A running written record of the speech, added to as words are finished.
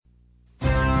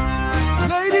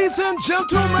Ladies and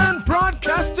gentlemen,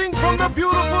 broadcasting from the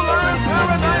beautiful island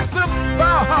paradise of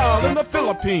Bohol in the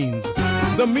Philippines,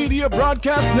 the Media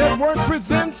Broadcast Network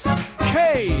presents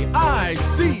K-I-C-K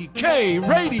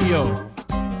Radio.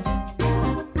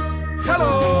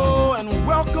 Hello, and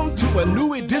welcome to a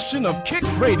new edition of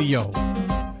Kickradio.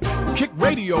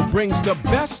 Kickradio brings the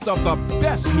best of the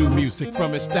best new music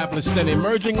from established and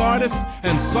emerging artists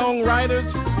and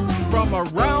songwriters from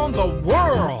around the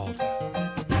world.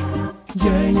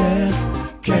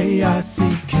 Yeah,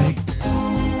 K-I-C-K.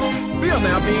 We are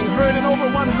now being heard in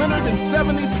over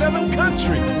 177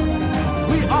 countries.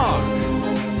 We are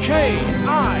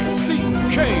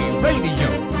K-I-C-K Radio.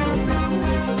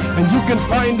 And you can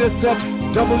find us at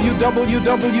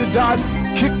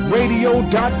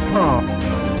www.kickradio.com.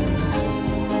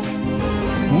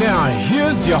 Now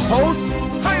here's your host,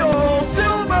 Hi-Yo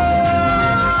Silver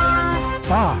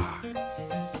Fox.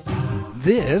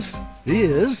 This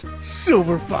is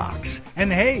Silver Fox.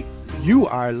 And hey, you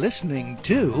are listening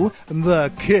to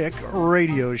the Kick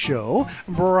Radio Show,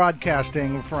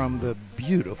 broadcasting from the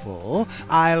beautiful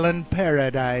island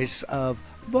paradise of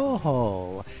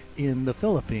Bohol in the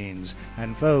Philippines.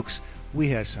 And folks, we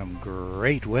have some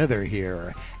great weather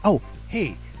here. Oh,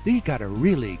 hey, we've got a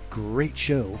really great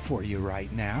show for you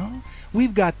right now.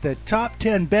 We've got the top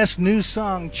 10 best new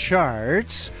song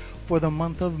charts for the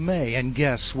month of May. And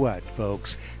guess what,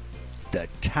 folks? The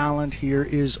talent here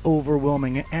is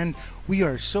overwhelming, and we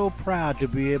are so proud to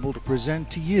be able to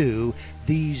present to you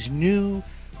these new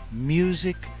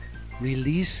music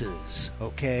releases,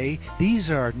 okay?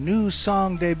 These are new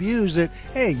song debuts that,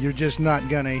 hey, you're just not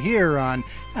going to hear on,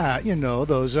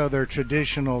 those other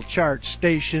traditional chart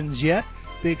stations yet,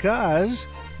 because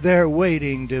they're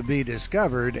waiting to be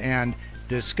discovered, and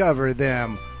discover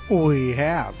them we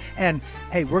have. And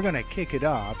hey, we're going to kick it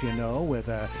off, with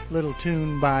a little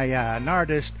tune by an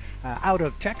artist out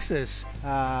of Texas,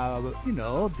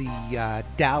 the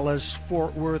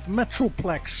Dallas-Fort Worth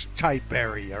Metroplex type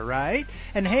area, right?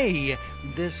 And hey,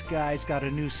 this guy's got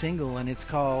a new single, and it's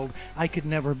called I Could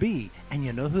Never Be. And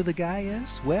you know who the guy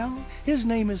is? Well, his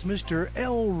name is Mr.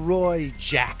 Elroy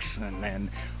Jackson. And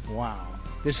wow,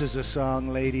 this is a song,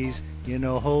 ladies,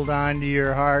 hold on to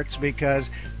your hearts,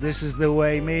 because this is the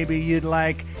way maybe you'd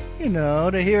like,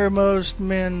 to hear most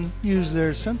men use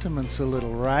their sentiments a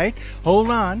little, right? Hold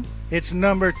on. It's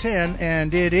number 10,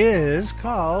 and it is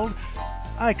called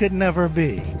I Could Never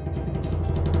Be.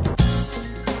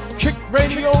 Kick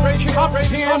Radio's Top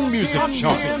 10 Music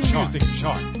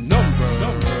Chart. Number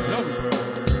 10.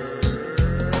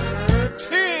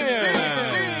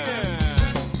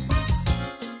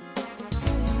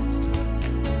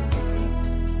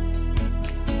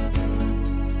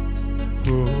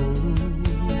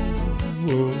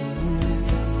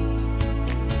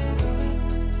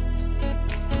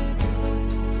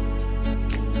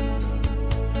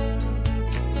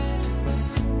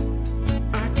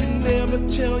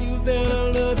 Tell you that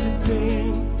I love you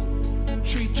then,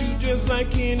 treat you just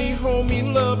like any homie,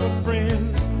 love a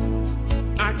friend.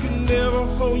 I can never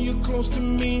hold you close to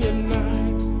me at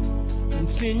night and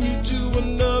send you to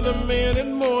another man at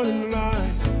morning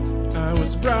light. I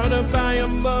was brought up by a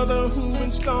mother who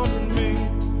installed in me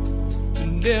to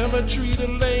never treat a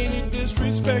lady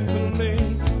disrespectfully,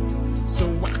 so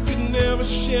I could never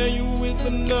share you with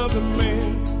another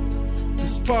man.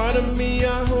 This part of me,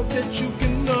 I hope that you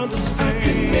can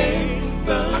understand.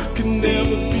 I can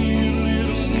never be a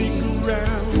little sneak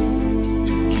around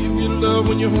to give you love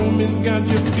when your homies got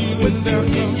you feeling down.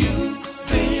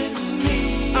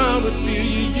 I would feel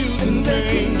you using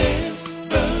me.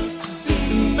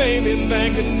 And baby,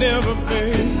 that could never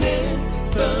be.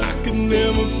 I could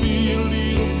never be a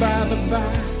little by the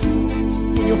by.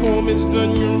 When your homies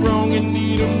done you wrong and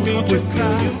need a major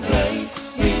cry.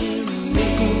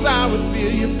 I would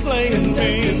feel you playing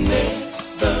me.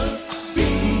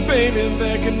 Baby,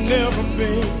 that can never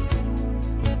be.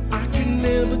 I can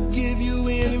never give you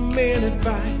any man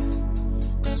advice,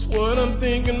 'cause what I'm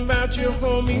thinking about your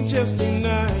homie just ain't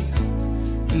nice.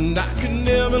 And I can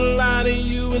never lie to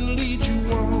you and lead you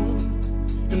on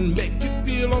and make you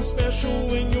feel all special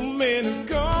when your man is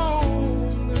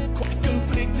gone. I'm quite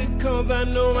conflicted 'cause I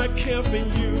know I care for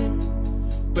you,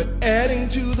 but adding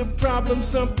to the problem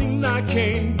something I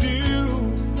can't do.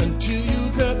 Until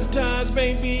you cut the ties,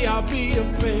 baby, I'll be a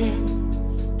fan.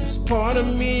 This part of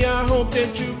me, I hope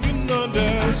that you can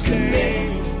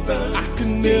understand. I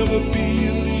can never be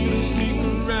a little sneak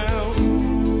around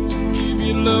to give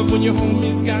you love when your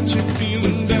homies got you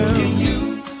feeling down.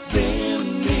 You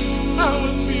send me, I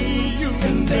would be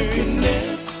using that can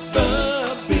never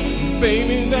be.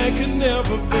 Baby, that could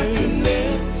never be.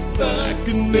 I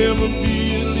could never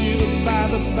be a little by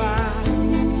the by.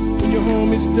 When your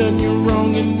home is done, you're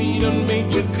wrong, you need a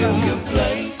major call. You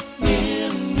play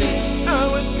in me. I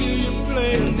would feel you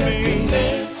playing me. That can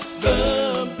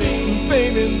never be.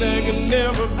 Baby, that can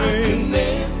never be. I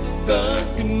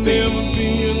can never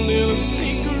be a little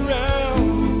sneak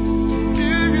around.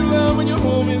 Give you love when your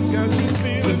homie's got you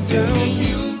feeling down.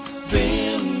 You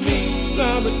using me.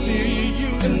 I would feel you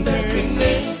using me. That can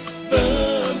never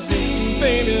be.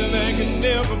 Baby, that can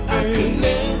never be. I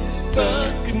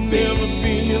can never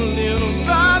be a little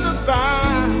by.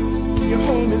 Your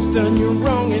home is done, you're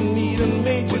wrong, and need a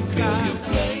major call. You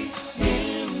play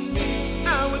in me.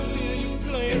 I would feel you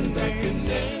playing, that can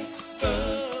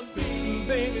never be.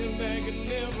 Baby, that can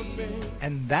never be.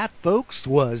 And that, folks,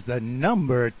 was the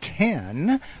number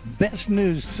 10 Best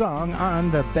New Song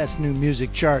on the Best New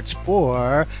Music charts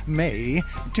for May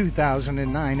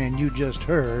 2009. And you just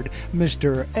heard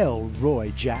Mr.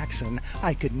 Elroy Jackson,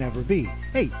 I Could Never Be.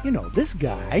 Hey, you know, this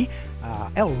guy,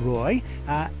 Elroy,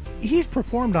 he's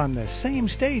performed on the same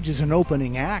stage as an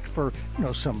opening act for, you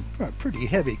know, some pretty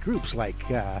heavy groups like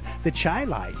the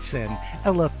Chi-Lites and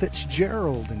Ella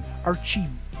Fitzgerald and Archie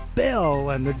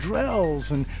Bell and the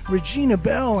Drells and Regina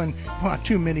Bell, and not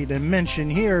too many to mention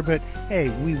here, but hey,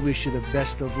 we wish you the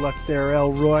best of luck there,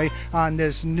 Elroy, on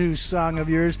this new song of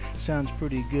yours. Sounds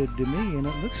pretty good to me, and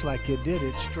it looks like you did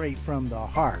it straight from the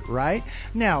heart, right?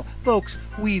 Now, folks,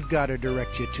 we've got to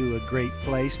direct you to a great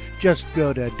place. Just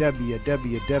go to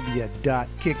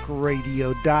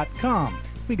www.kickradio.com.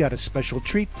 We got a special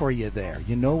treat for you there.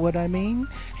 You know what I mean?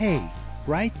 Hey,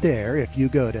 right there, if you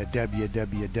go to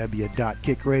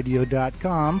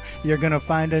www.kickradio.com, you're going to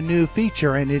find a new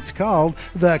feature, and it's called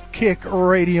the Kick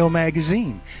Radio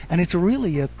Magazine. And it's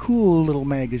really a cool little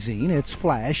magazine. It's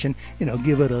flash, and, you know,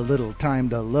 give it a little time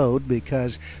to load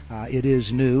because it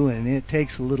is new, and it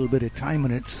takes a little bit of time,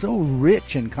 and it's so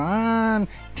rich in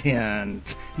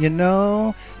content. You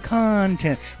know,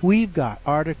 content. We've got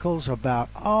articles about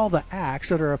all the acts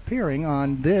that are appearing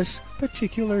on this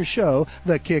particular show,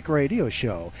 the Kick Radio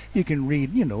Show. You can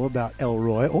read, you know, about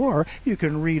Elroy, or you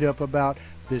can read up about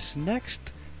this next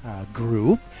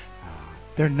group.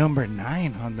 They're number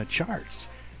 9 on the charts,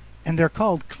 and they're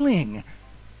called Cling,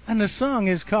 and the song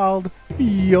is called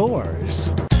Yours.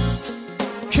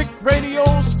 Kick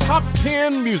Radio's Top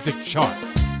 10 Music Chart.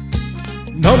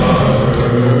 Number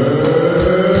 9.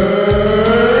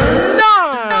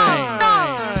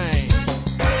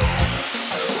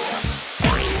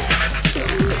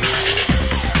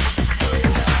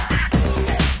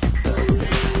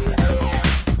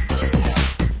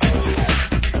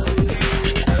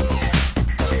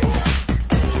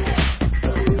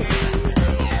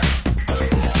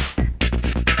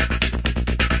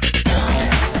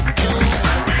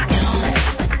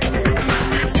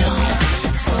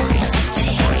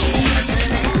 Take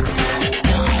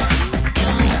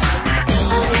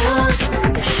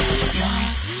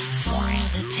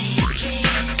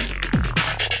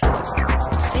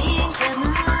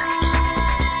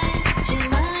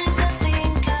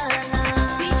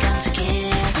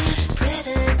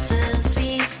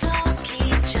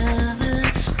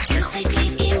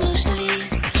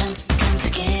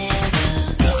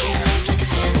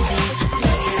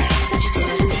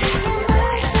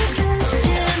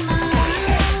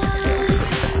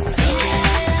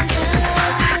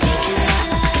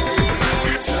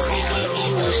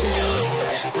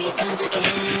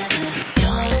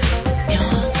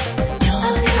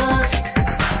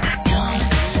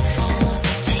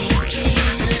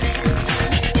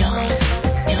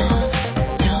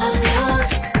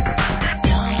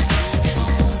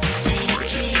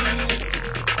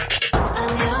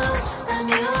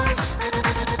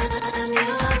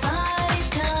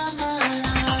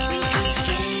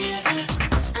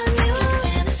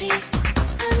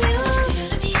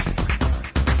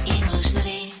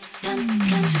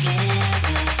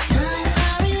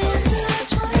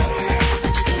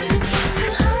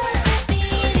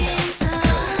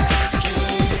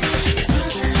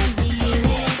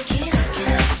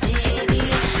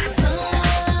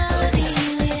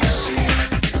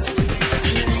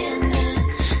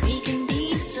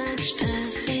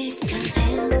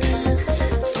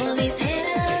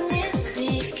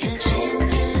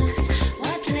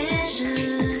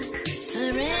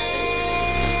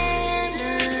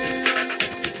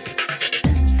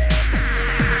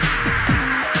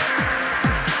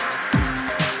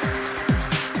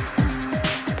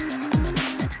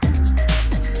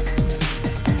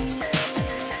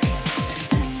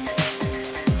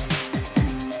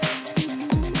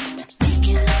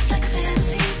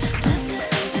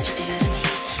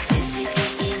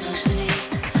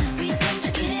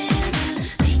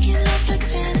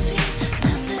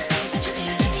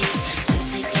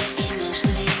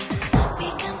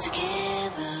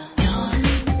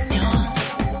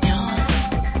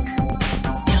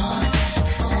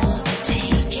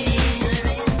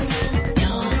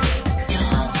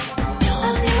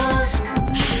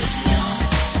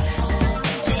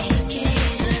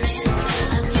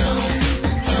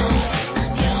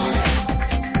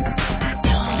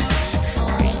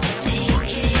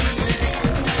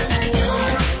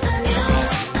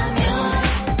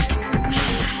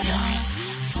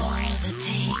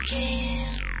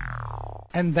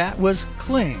and that was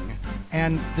Kling,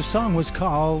 and the song was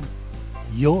called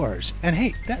Yours. And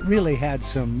hey, that really had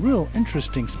some real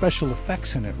interesting special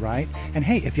effects in it, right? And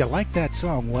hey, if you like that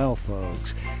song, well,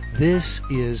 folks, this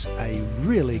is a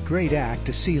really great act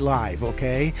to see live,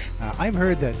 okay? I've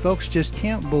heard that folks just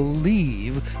can't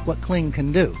believe what Kling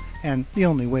can do. And the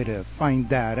only way to find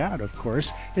that out, of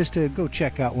course, is to go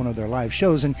check out one of their live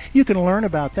shows. And you can learn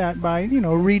about that by,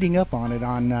 reading up on it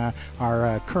on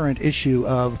our current issue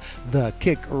of the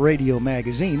Kick Radio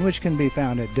magazine, which can be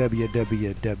found at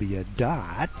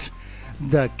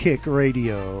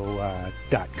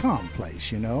www.thekickradio.com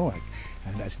place, and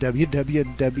that's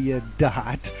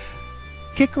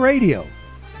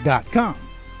www.kickradio.com.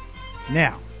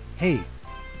 Now, hey,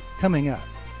 coming up,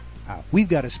 we've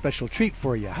got a special treat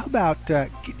for you. How about,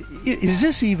 is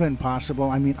this even possible?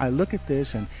 I mean, I look at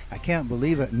this and I can't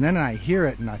believe it, and then I hear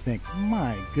it and I think,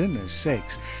 my goodness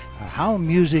sakes, how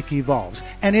music evolves.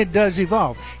 And it does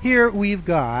evolve. Here we've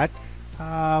got,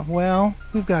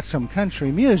 we've got some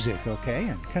country music, okay?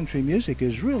 And country music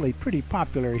is really pretty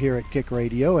popular here at Kick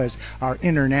Radio as our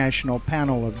international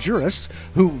panel of jurists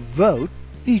who vote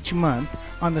each month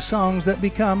on the songs that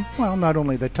become, not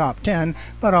only the top 10,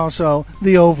 but also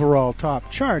the overall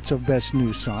top charts of best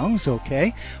new songs,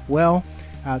 okay? Well,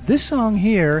 this song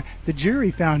here, the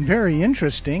jury found very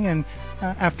interesting, and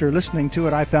after listening to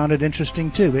it, I found it interesting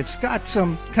too. It's got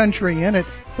some country in it,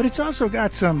 but it's also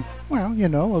got some, a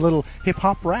little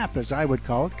hip-hop rap, as I would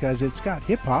call it, because it's got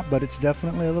hip-hop, but it's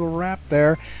definitely a little rap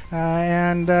there,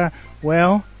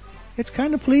 it's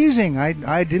kind of pleasing.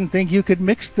 I didn't think you could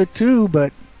mix the two,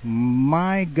 but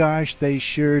my gosh, they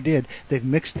sure did. They've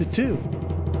mixed the two.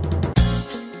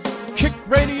 Kick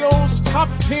Radio's Top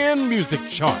 10 Music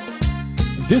Chart.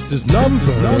 This is number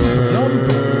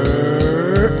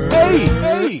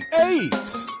 8.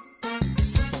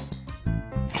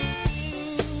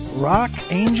 Rock,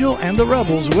 Angel, and the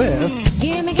Rebels with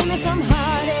Give me some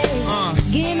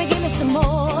heartache. Give me some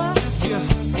more.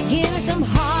 Give me some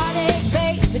heartache,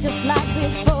 baby, just like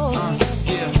before.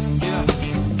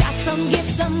 Got some, get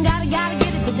some, gotta get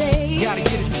it today. Gotta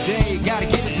get it today, gotta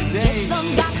get it today. Get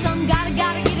some, got some, gotta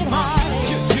get it hard.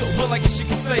 Well, I guess you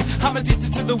can say I'm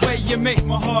addicted to the way you make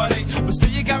my heart ache. But still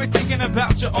you got me thinking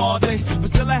about you all day. But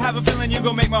still I have a feeling you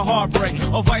gon' make my heart break,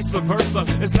 or vice versa.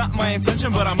 It's not my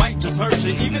intention, but I might just hurt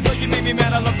you. Even though you made me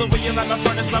mad, I love the way you light my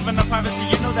furnace, loving the privacy.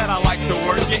 You know that I like the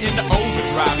work. You're in the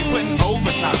overdrive, you're putting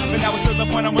overtime. But now it's to the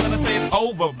point I'm willing to say it's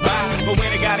over, bye. But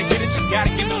when I gotta get it, you gotta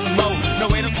give me some more. No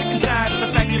wait, I'm sick and tired of the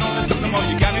fact you don't listen no more.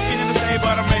 You got me feeling the same,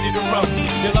 but I'm ready to roll.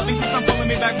 Your loving keeps on pulling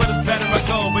me back, but it's better I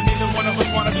go. But neither one of us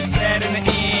wanna be sad in the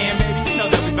end, baby. You know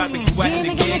that we about to go at it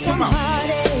again. Come on.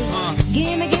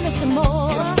 Give me some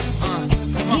more.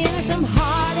 Give me some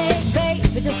heartache,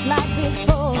 baby, just like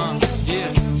before.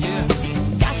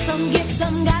 Got some, get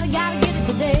some, gotta get it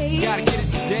today. Gotta get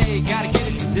it today, gotta get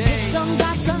it today. Get some,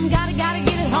 got some, gotta get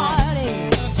it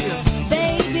heartache.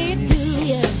 Baby,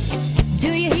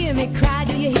 do you hear me cry?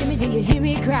 Do you hear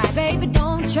me cry? Baby,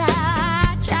 don't try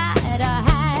to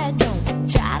hide. Don't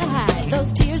try to hide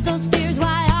those tears, those fears.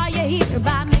 Why are you here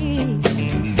by me?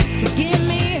 Give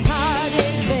me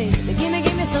heartache, baby. Give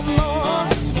me some more.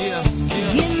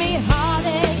 Give me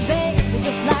heartache, baby,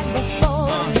 just like before,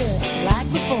 just like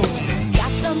before.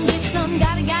 Got some, get some,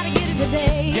 gotta get it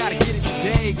today. Gotta get it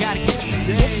today, gotta get it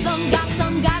today. Get some, got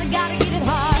some, gotta get it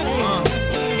heartache.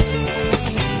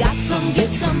 Got some, get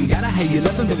some. Gotta hate you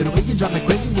loving, baby, the way you drive me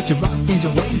crazy with your rock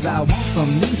angel ways. I want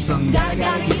some, need some. Gotta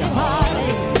get it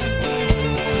heartache.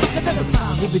 There are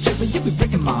times you be tripping, you be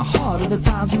breaking my heart. Other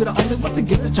times you be the only one to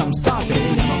get a jump start. Me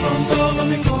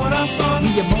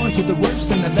and more, you're the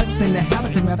worst and the best thing that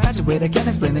happened to me. I've infatuated, I can't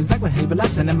explain exactly how you're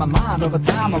relaxing in my mind. Over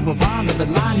time, I'll rewind every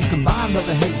line you combine. Love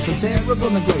and hate, so terrible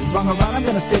and great. Wrong or right, I'm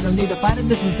gonna stay, don't need to fight it.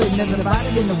 This is big, never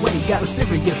divided in a way. Got a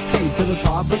serious case, so it's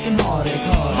heartbreaking heartache.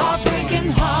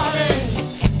 Heartbreaking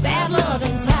heartache, bad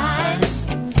loving times.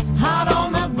 Hard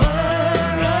on the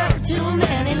burner, too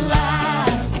many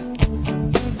lies.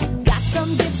 Got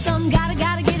some, get some, gotta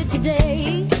get it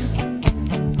today.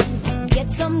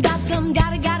 Get some, got some,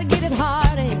 gotta get it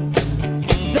heartache.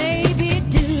 Baby,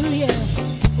 do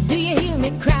you hear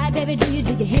me cry? Baby, do you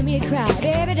hear me cry?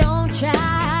 Baby, don't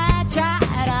try to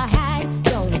hide.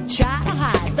 Don't try to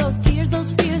hide those tears,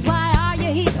 those fears. Why are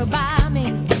you here by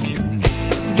me?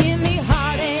 Give me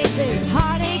heartache, baby,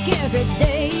 heartache every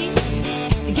day.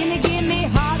 Give me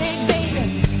heartache,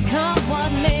 baby. Come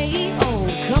what may, oh,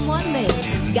 come what may.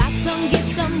 Got some, get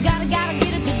some, gotta get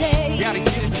it today. Gotta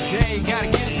get it today, gotta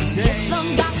get it today. Get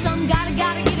some, got some, gotta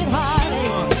get it heartache.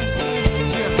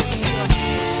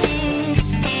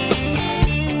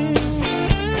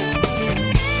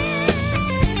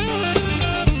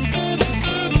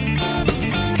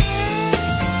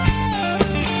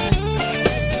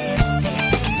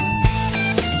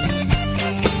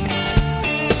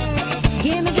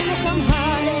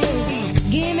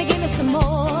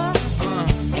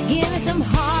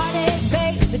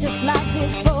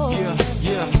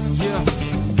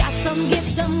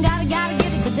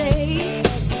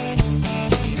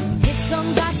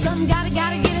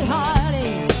 gotta get it hard.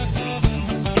 Eh?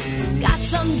 Got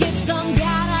some, get some,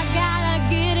 gotta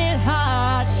get it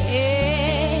hard. Yeah.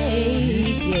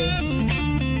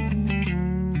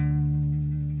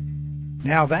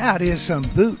 Now that is some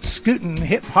boot scootin'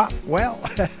 hip hop. Well,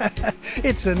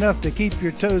 it's enough to keep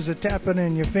your toes a tapping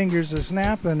and your fingers a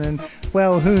snapping, and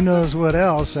well, who knows what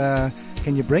else.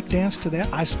 Can you break dance to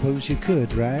that? I suppose you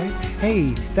could, right?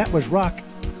 Hey, that was Rock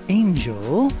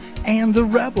Angel and the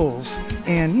Rebels,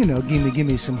 and you know,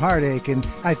 gimme some heartache, and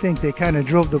I think they kind of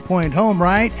drove the point home,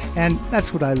 right? And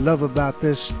that's what I love about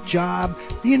this job.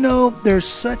 You know, there's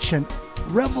such an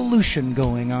revolution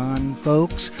going on,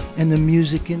 folks, in the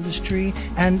music industry,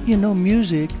 and you know,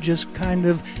 music just kind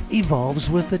of evolves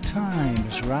with the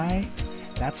times, right?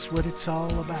 That's what it's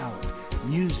all about.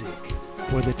 Music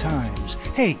for the times.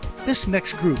 Hey, this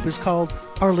next group is called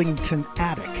Arlington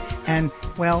Attic, and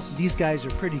well, these guys are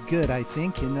pretty good, I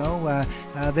think. You know,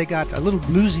 they got a little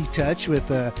bluesy touch with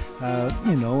a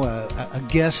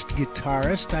guest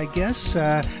guitarist, I guess,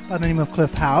 by the name of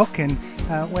Cliff Houck, and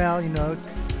well, you know,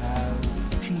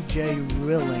 T.J.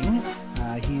 Rilling.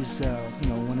 He's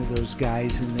one of those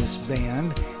guys in this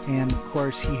band, and of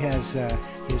course he has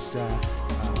his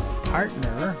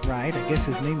partner, right? I guess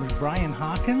his name is Brian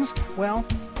Hawkins. Well,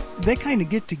 they kind of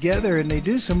get together and they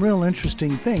do some real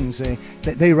interesting things.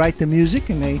 They write the music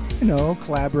and they, you know,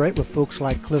 collaborate with folks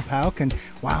like Cliff Houck, and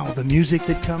wow, the music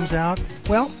that comes out,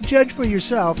 well, judge for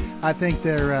yourself. I think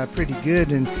they're pretty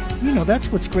good, and you know,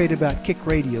 that's what's great about Kick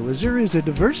Radio, is there is a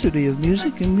diversity of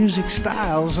music and music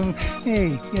styles, and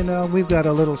hey, you know, we've got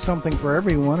a little something for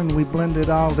everyone, and we blend it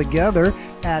all together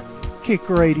at Kick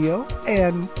Radio,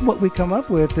 and what we come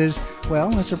up with is,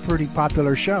 well, it's a pretty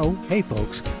popular show. Hey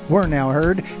folks, we're now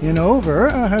heard in over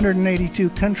 182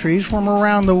 countries from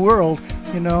around the world.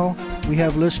 You know, we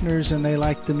have listeners and they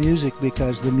like the music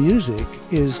because the music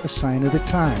is a sign of the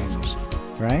times,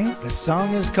 right? The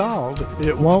song is called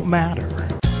It Won't Matter.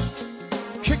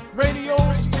 Kick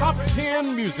Radio's Top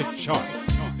 10 Music Chart.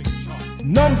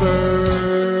 Number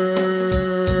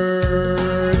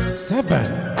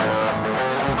 7.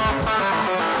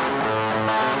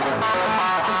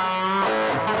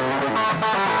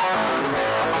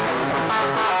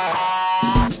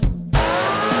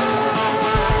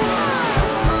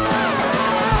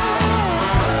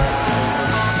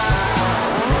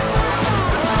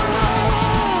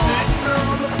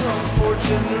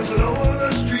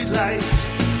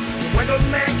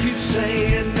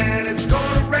 Saying that it's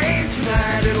gonna rain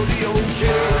tonight, it'll be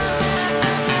okay.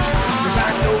 'Cause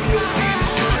I know you'll be the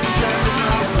sunshine in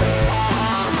my way.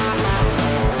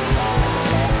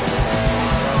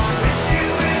 With you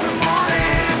in the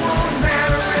morning, it won't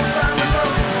matter if I'm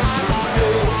alone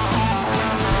today.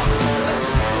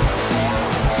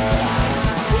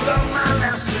 Pull out my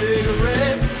last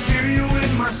cigarette, hear you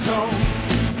in my song.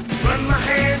 Run my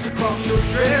hands across your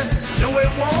dress, no it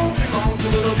won't be long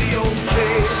till it'll be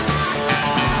okay.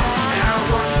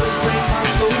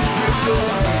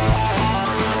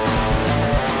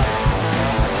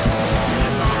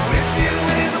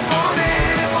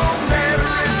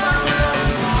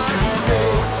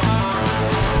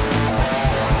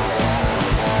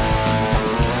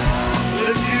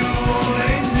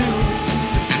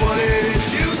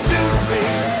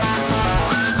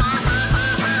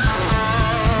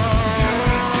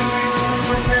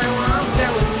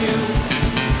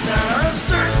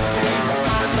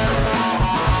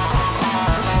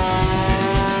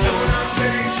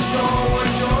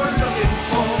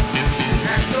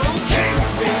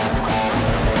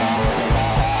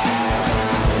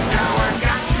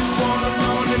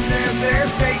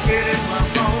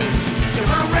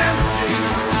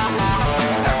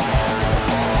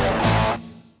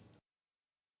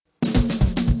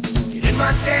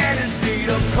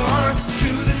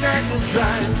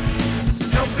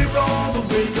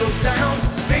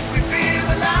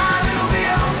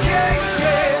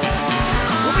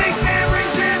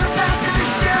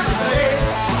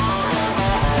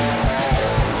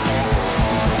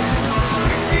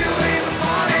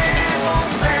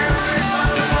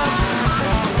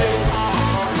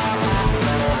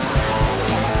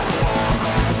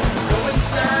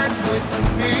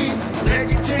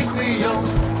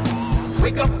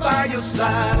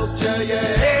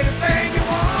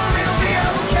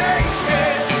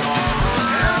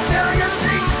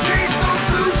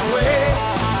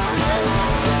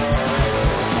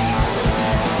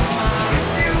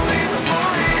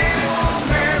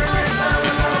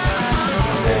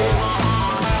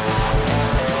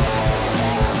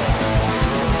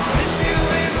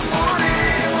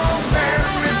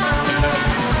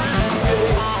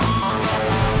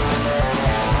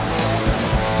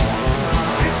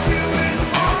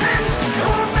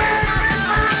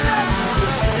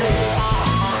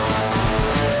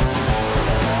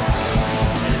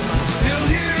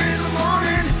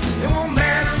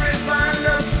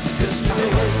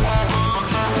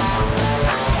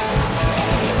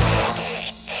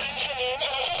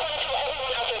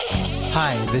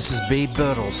 Hi, this is Bede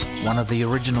Birtles, one of the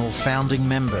original founding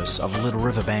members of Little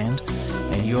River Band,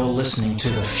 and you're listening to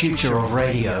the future of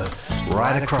radio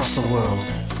right across the world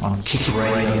on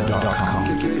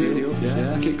Kickradio.com. Kick Radio,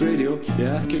 yeah, Kick Radio,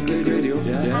 yeah, Kick Radio,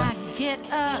 yeah. I get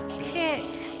a kick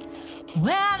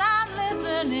when I'm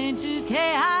listening to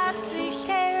KICK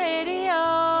Radio.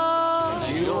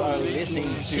 You are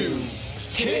listening to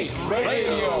Kick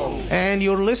Radio. And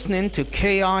you're listening to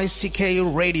KICK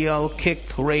Radio,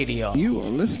 Kick Radio. You are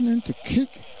listening to Kick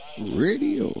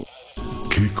Radio.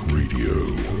 Kick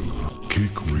Radio.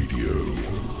 Kick Radio.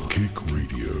 Kick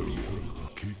Radio.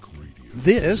 Kick Radio.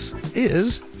 This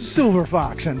is Silver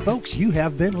Fox, and folks, you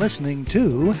have been listening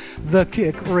to the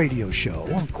Kick Radio Show.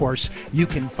 Of course, you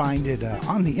can find it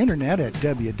on the internet at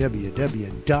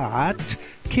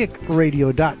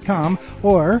www.kickradio.com,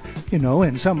 or,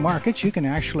 in some markets, you can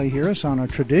actually hear us on a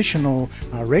traditional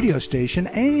radio station,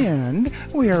 and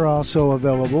we are also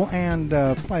available and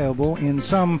playable in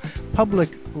some public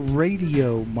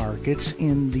radio markets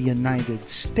in the United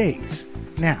States.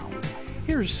 Now,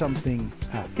 here's something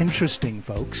interesting,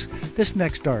 folks. This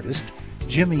next artist,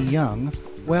 Jimmy Young,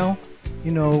 well,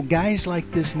 guys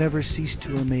like this never cease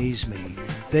to amaze me.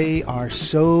 They are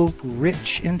so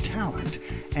rich in talent.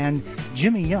 And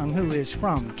Jimmy Young, who is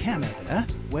from Canada,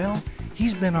 well,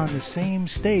 he's been on the same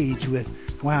stage with,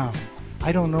 wow,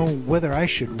 I don't know whether I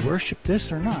should worship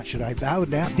this or not. Should I bow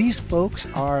down? These folks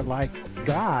are like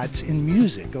gods in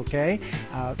music, okay?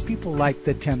 People like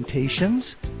the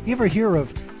Temptations. You ever hear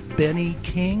of Benny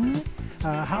King?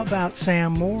 How about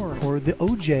Sam Moore or the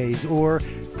OJs or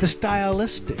the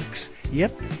Stylistics?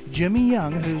 Yep, Jimmy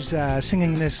Young, who's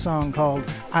singing this song called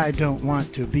I Don't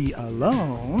Want to Be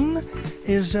Alone,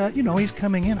 is, he's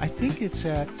coming in. I think it's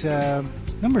at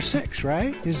number 6,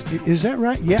 right? Is that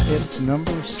right? Yeah, it's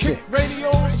number 6. Kick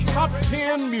Radio's Top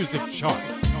 10 Music Chart.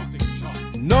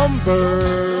 Number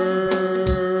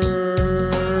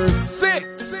 6.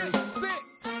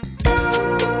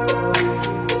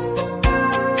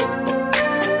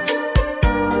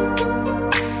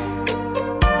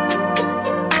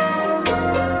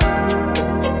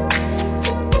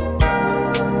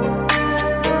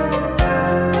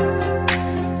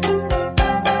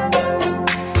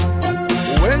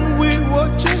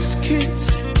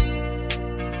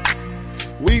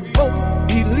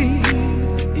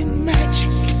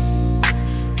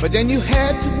 But then you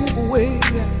had to move away,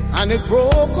 and it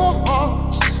broke our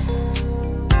hearts.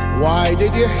 Why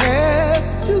did you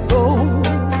have to go?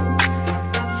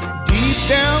 Deep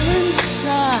down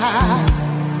inside,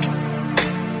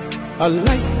 a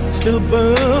light still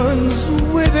burns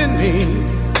within me,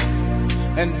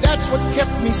 and that's what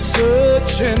kept me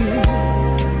searching.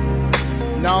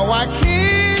 Now I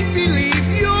can't believe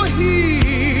you're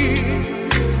here.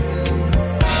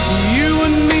 You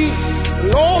and me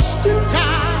lost in time.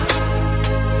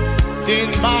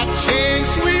 Then by chance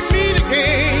we meet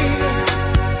again.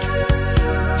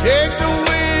 Take the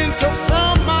winter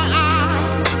from my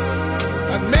eyes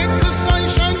and make the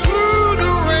sunshine through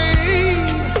the rain.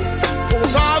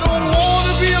 'Cause I don't want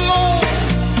to be alone.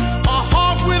 A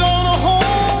heart without a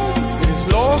home is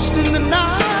lost in the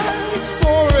night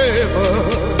forever.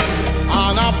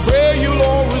 And I pray you'll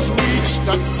always reach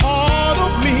that part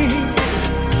of me.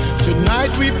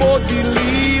 Tonight we both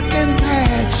believe in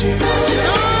magic.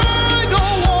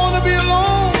 Be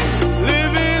alone,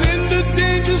 living in the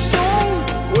danger zone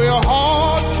where a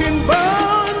heart can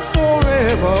burn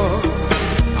forever.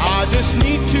 I just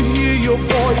need to hear your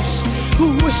voice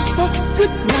whisper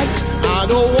good night. I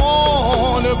don't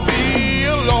want to be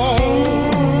alone.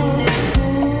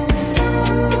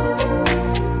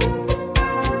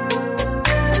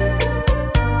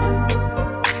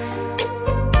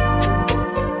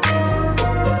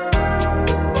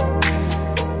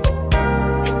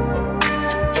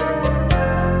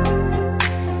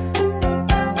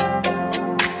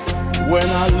 When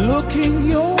I look in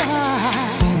your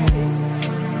eyes,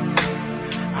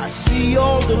 I see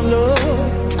all the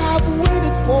love I've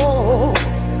waited for.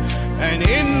 And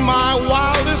in my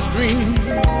wildest dreams,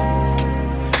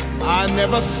 I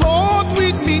never thought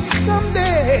we'd meet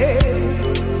someday.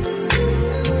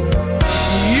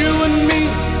 You and me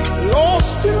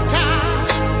lost in time,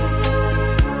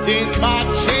 then by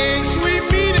chance we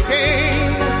meet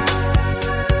again.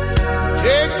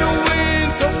 Take the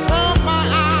winter from my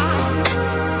eyes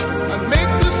and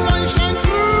make the sunshine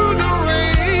through the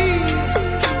rain.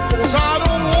 'Cause I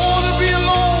don't want to be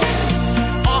alone.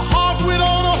 A heart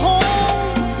without a home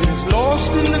is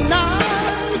lost in the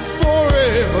night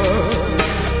forever.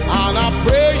 And I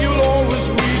pray you'll always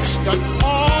reach the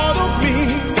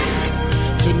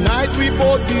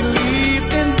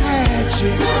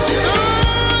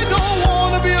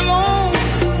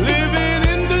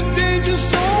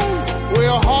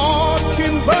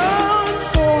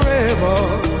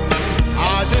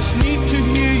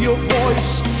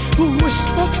voice who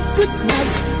whisper good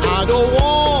night. I don't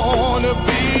wanna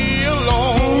be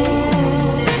alone.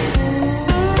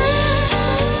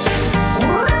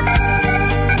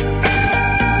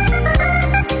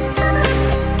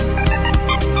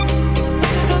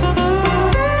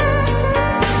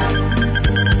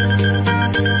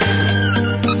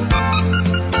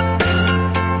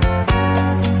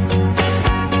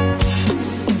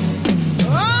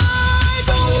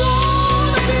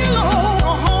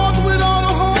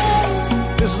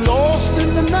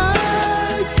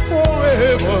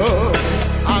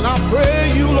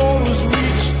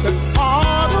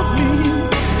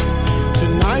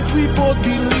 We both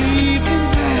believe in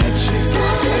magic.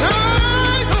 And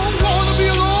I don't wanna be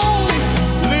alone,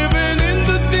 living in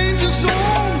the danger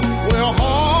zone where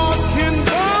heart can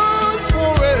burn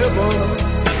forever.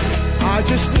 I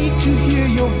just need to hear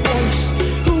your voice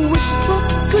who whisper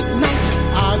good night.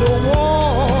 I don't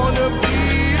wanna be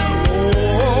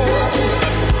alone.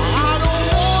 I don't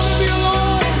wanna be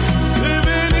alone,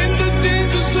 living in the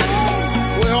danger zone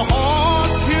where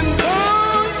heart can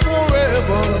burn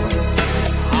forever.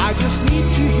 I just need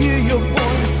to hear your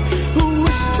voice who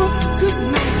whisper good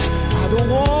night. I don't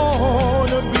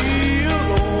wanna be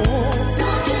alone.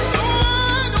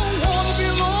 I don't wanna be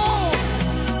alone.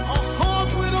 A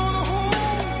heart without a home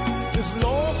is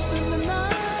lost in the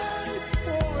night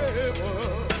forever.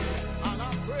 And I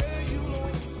pray you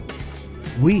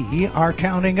always. We are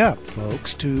counting up,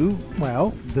 folks, to,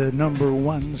 well, the number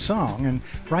one song. And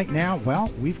right now,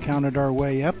 well, we've counted our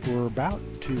way up. We're about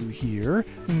to hear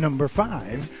number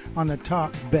 5 on the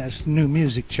top best new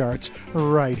music charts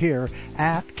right here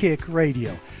at Kick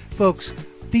Radio. Folks,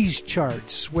 these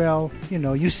charts, well, you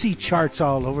know, you see charts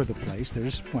all over the place.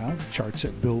 There's, well, charts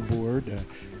at Billboard,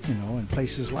 you know, and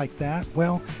places like that.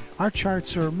 Well, our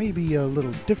charts are maybe a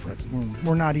little different.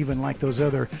 We're not even like those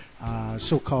other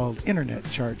so-called internet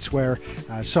charts where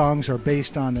songs are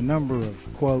based on the number of,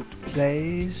 quote,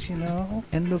 plays, you know,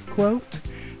 end of quote.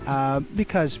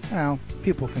 Because, well,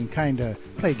 people can kind of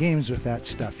play games with that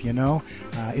stuff, you know.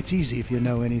 It's easy if you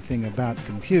know anything about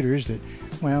computers that,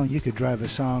 well, you could drive a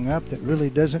song up that really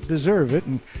doesn't deserve it.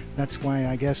 And that's why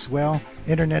I guess, well,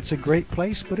 internet's a great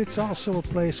place, but it's also a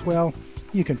place, well,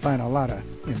 you can find a lot of,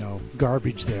 you know,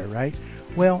 garbage there, right?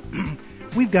 Well,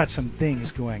 we've got some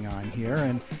things going on here,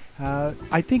 and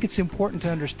I think it's important to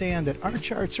understand that our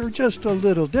charts are just a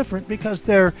little different because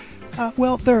they're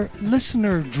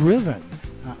listener-driven.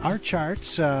 Our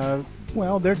charts,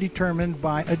 well, they're determined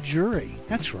by a jury.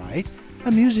 That's right,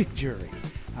 a music jury.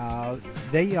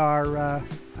 They are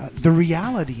the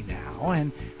reality now,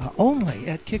 and only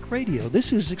at Kick Radio.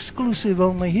 This is exclusive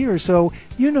only here, so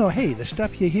you know, hey, the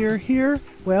stuff you hear here,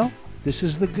 well, this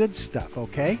is the good stuff,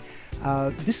 okay?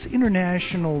 This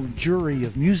international jury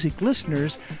of music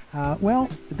listeners, well,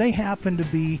 they happen to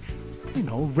be, you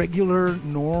know, regular,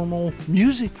 normal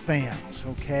music fans,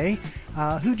 okay?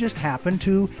 Who just happen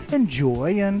to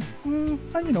enjoy and, you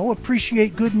know,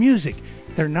 appreciate good music.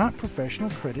 They're not professional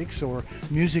critics or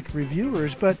music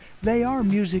reviewers, but they are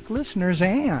music listeners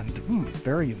and,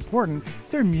 very important,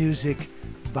 they're music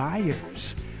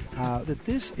buyers. That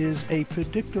this is a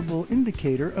predictable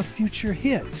indicator of future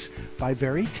hits by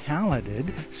very talented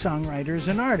songwriters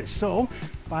and artists. So,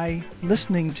 by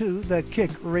listening to the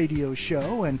Kick Radio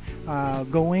show and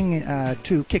going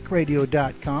to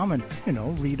kickradio.com and, you know,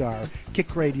 read our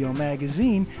Kick Radio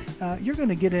magazine, you're going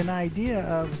to get an idea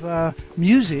of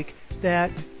music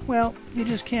that, well, you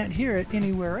just can't hear it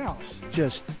anywhere else.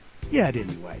 Just yet,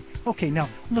 anyway. Okay, now,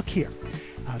 look here.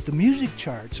 The music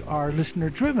charts are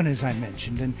listener-driven, as I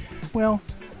mentioned, and, well,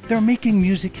 they're making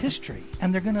music history,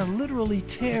 and they're going to literally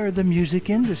tear the music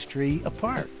industry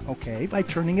apart, okay, by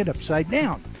turning it upside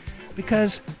down.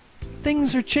 Because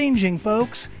things are changing,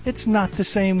 folks. It's not the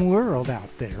same world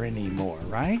out there anymore,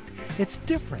 right? It's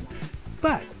different.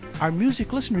 But our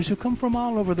music listeners who come from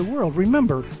all over the world,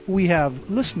 remember, we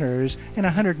have listeners in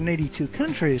 182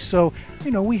 countries, so, you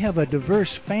know, we have a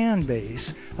diverse fan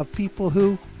base of people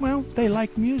who, well, they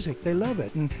like music, they love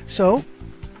it, and so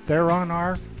they're on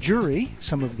our jury,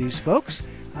 some of these folks.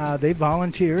 They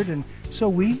volunteered, and so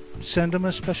we send them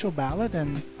a special ballot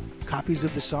and copies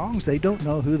of the songs. They don't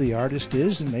know who the artist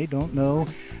is, and they don't know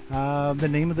the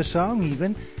name of the song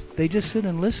even. They just sit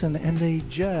and listen, and they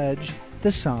judge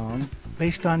the song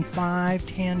based on 5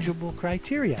 tangible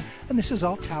criteria. And this is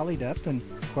all tallied up, and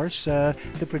of course the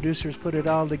producers put it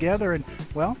all together, and,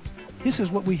 well, this is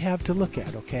what we have to look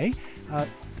at, okay?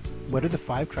 What are the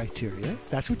 5 criteria?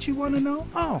 That's what you want to know?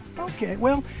 Oh, okay.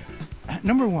 Well,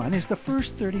 number 1 is the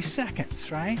first 30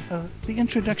 seconds, right? The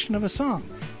introduction of a song.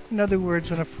 In other words,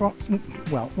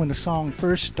 when a song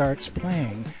first starts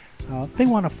playing, They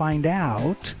want to find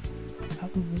out,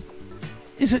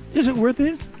 is it worth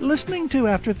it listening to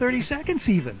after 30 seconds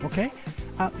even, okay?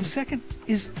 The second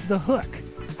is the hook.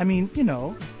 I mean,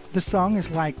 the song is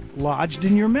like lodged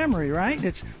in your memory, right?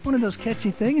 It's one of those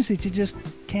catchy things that you just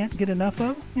can't get enough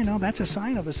of. That's a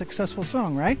sign of a successful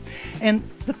song, right? And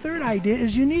the third idea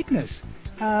is uniqueness.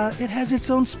 It has its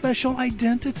own special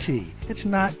identity. It's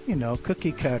not,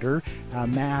 cookie cutter,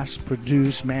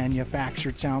 mass-produced,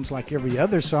 manufactured, sounds like every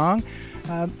other song.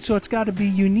 So it's got to be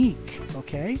unique,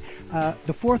 okay?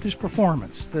 The fourth is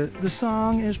performance. The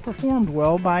song is performed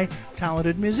well by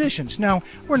talented musicians. Now,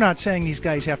 we're not saying these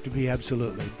guys have to be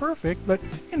absolutely perfect, but,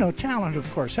 talent,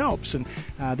 of course, helps. And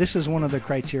this is one of the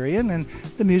criterion. And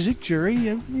the music jury,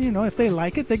 if they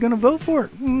like it, they're going to vote for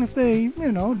it. And if they,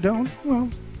 don't, well,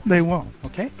 they won't,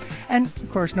 okay? And,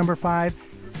 of course, number 5,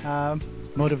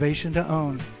 motivation to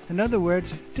own. In other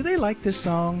words, do they like this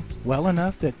song well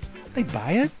enough that they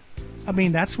buy it? I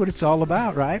mean, that's what it's all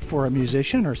about, right, for a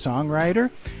musician or songwriter.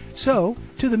 So,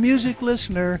 to the music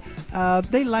listener,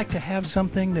 they like to have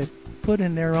something to put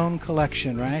in their own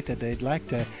collection, right, that they'd like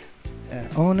to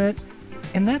own it.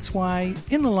 And that's why,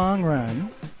 in the long run,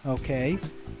 okay,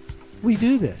 we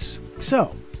do this.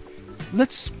 So,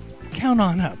 let's count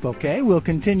on up, okay? We'll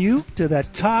continue to the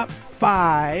top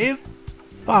 5,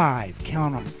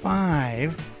 count them,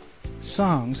 5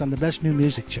 songs on the best new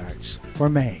music charts for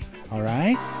May, all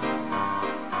right?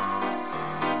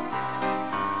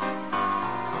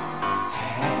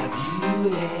 Have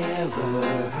you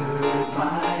ever heard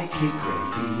my Kick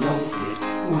Radio? It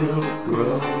will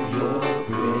grow your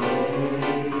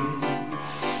brain.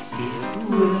 It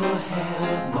will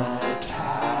help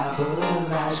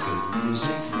metabolize good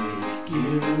music, make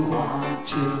you want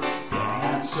to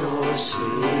dance or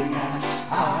sing. And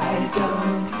I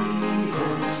don't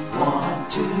even want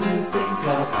to think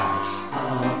about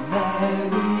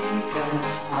American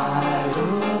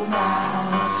Idol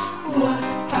now.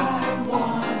 What I'm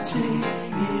wanting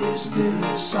is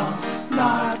new songs,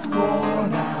 not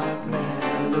worn out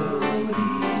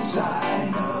melodies. I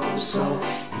know, so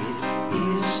it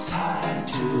is time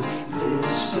to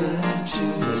listen to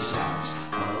the sounds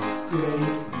of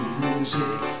great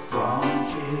music from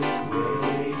Kick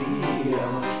Radio,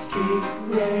 Kick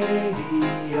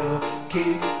Radio,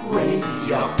 Kick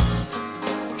Radio.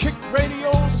 Kick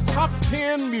Radio's Top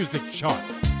 10 Music Chart.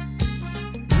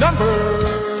 Number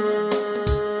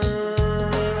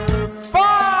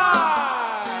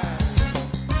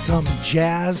 5. Some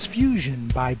jazz fusion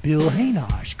by Bill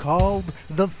Haynosh called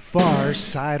The Far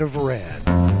Side of Red.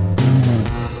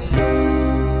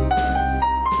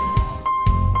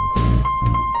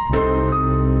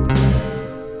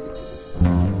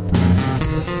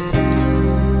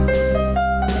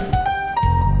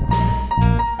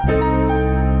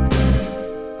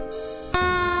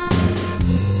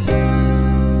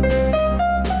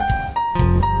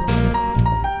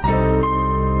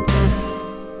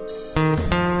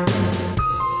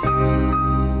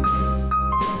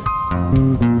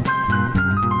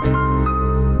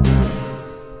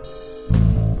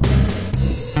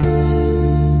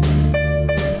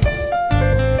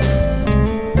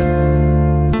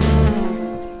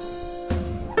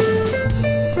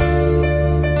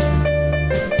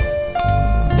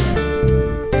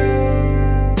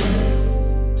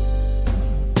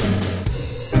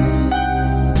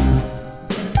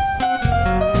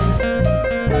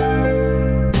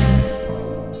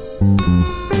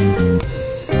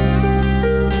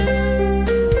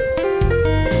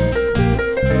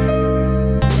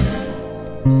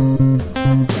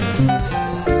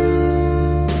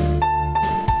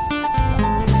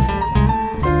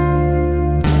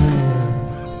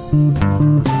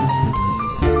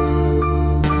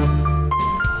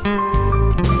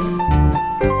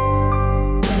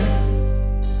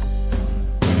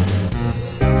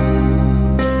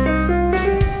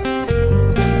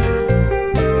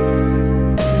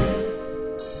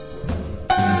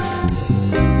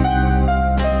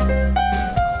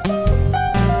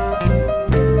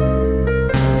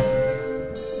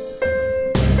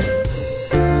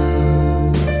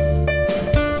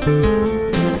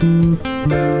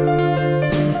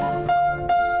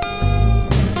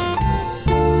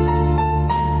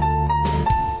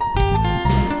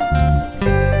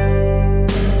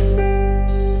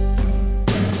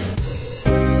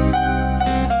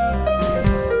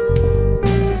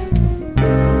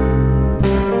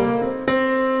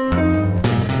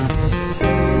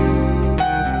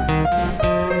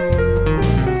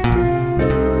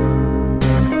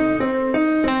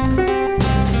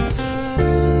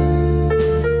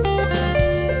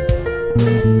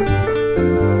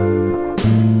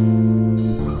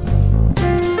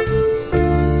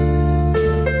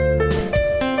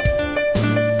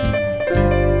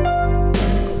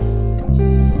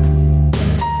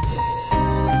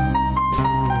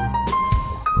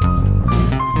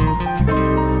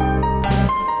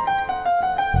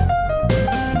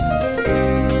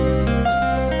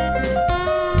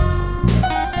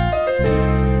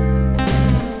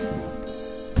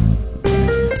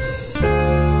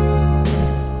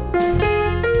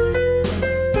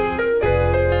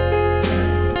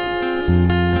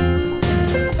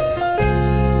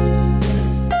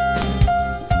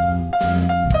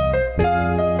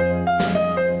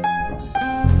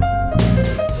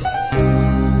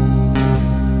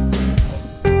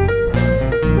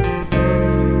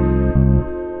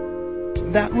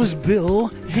 That was Bill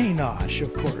Haynosh,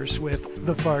 of course, with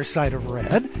The Far Side of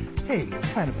Red. Hey,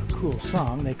 kind of a cool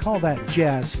song. They call that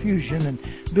jazz fusion, and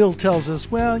Bill tells us,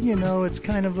 well, you know, it's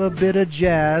kind of a bit of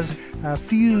jazz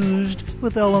fused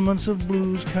with elements of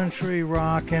blues, country,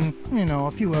 rock, and, you know,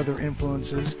 a few other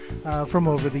influences from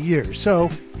over the years. So,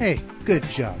 hey, good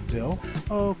job, Bill.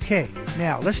 Okay,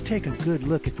 now let's take a good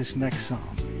look at this next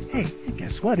song. Hey,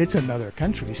 guess what? It's another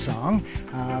country song,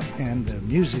 and the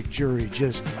music jury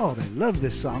just, they love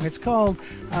this song. It's called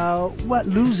What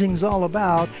Losing's All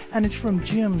About, and it's from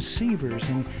Jim Sievers.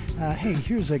 And, hey,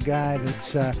 here's a guy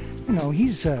that's,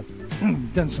 he's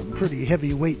done some pretty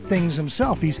heavyweight things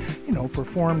himself. He's,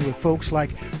 performed with folks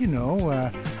like,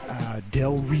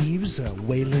 Del Reeves,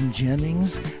 Waylon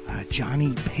Jennings,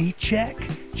 Johnny Paycheck,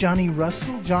 Johnny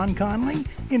Russell, John Conley,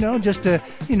 just a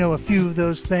few of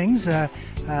those things.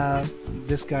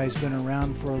 This guy's been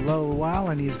around for a little while,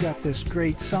 and he's got this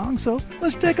great song, so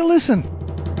let's take a listen.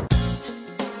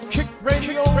 Kick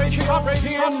Radio Top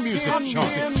 10 Music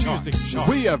Chart.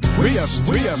 We have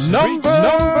number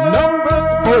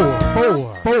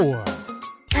 4.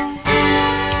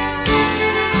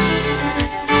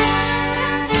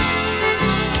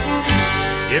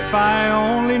 If I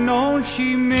only known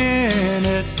she meant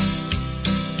it,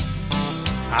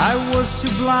 I was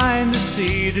too blind to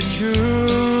see the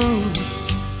truth.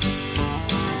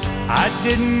 I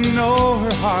didn't know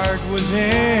her heart was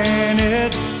in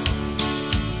it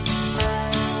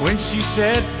when she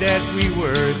said that we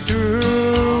were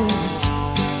through.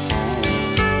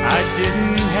 I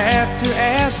didn't have to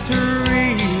ask her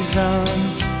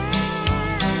reasons.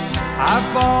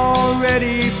 I've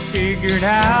already figured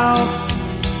out.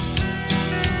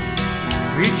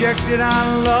 Rejected,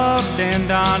 unloved,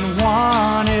 and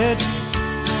unwanted.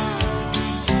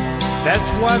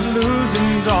 That's what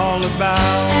losing's all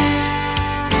about.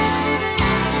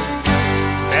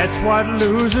 That's what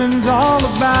losing's all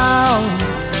about.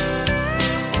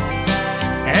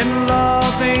 And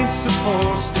love ain't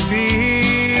supposed to be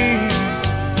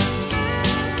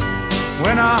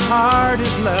when our heart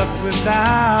is left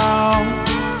without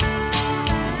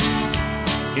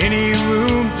any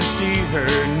room to see her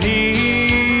needs.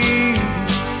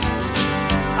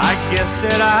 I guess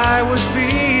that I was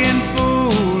being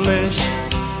foolish,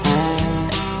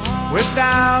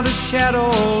 without a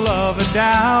shadow of a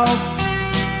doubt.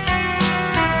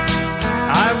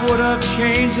 I would have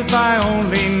changed if I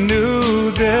only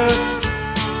knew this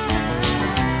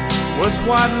was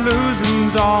what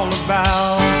losing's all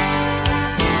about.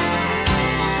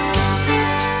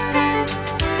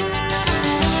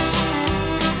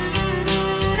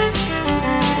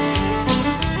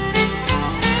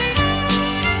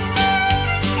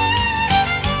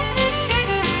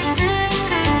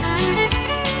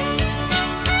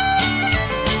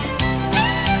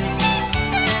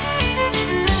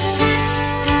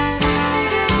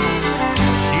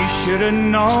 Should've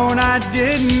known I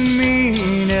didn't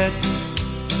mean it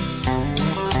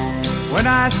when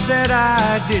I said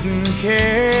I didn't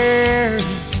care.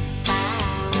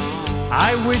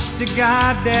 I wish to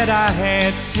God that I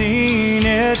had seen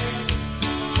it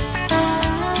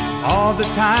all the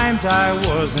times I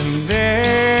wasn't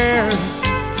there,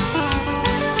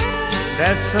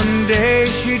 that someday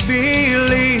she'd be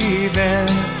leaving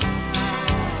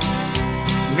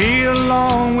me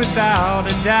alone without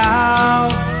a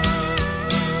doubt.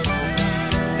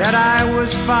 That I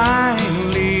was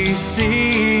finally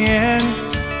seeing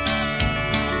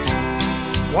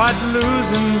what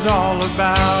losing's all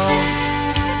about.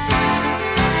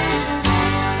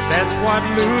 That's what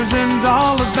losing's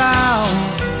all about.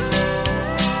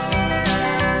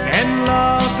 And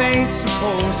love ain't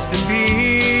supposed to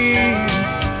be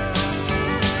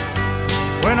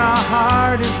when our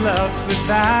heart is left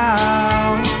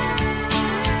without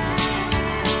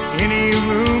any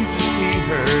room to see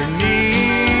her needs.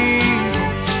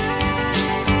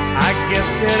 I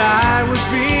guess that I was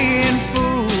being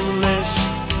foolish,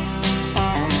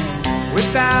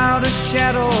 without a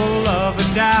shadow of a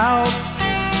doubt.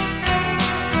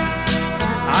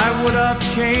 I would have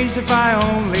changed if I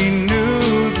only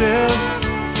knew this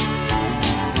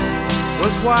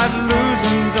was what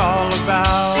losing's all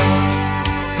about.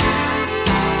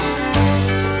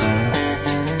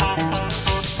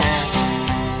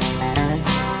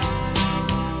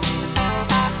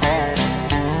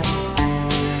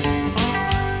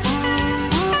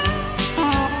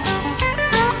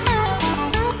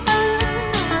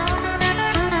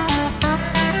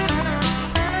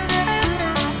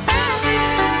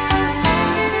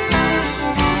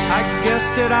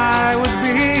 That I was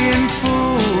being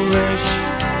foolish,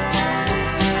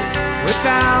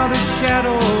 without a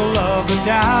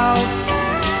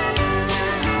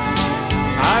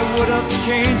world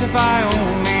change if I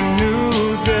only knew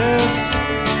this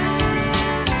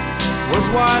was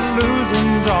what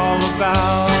losing's all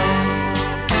about.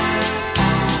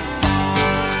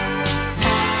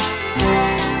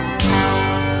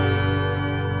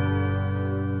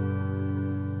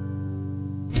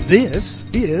 This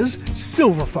is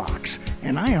Silver Fox,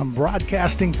 and I am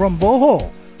broadcasting from Bohol,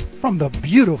 from the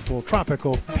beautiful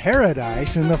tropical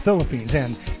paradise in the Philippines.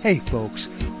 And hey, folks,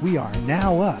 we are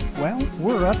now up. Well,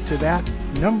 we're up to that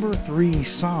number 3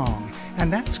 song,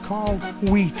 and that's called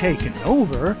We Taken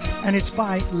Over, and it's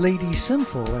by Lady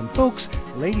Sinful. And folks,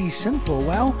 Lady Sinful,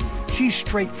 well, she's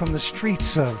straight from the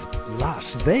streets of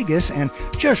Las Vegas and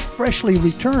just freshly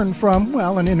returned from,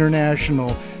 well, an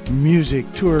international music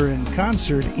tour and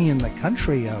concert in the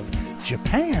country of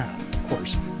Japan. Of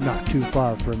course, not too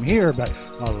far from here, but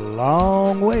a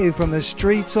long way from the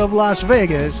streets of Las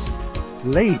Vegas.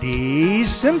 Lady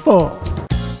Sinful.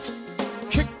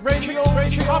 Kick Radio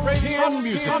Top 10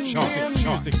 Music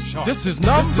Chart. This is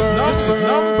number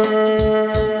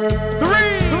 3.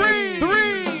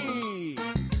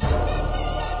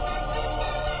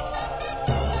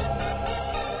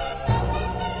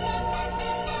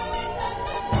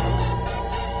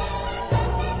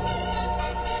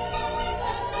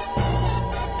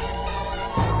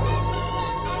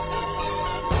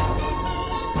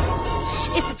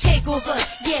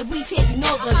 Yeah, we taking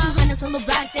over. 200 on the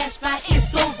rise, that's right,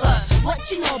 it's over.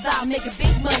 What you know about making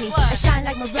big money? I shine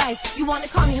like my rise, you wanna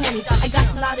call me honey. I got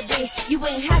a lot of day, you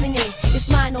ain't having it. It's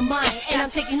mine or mine, and I'm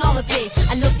taking all of it.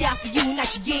 I looked out for you, now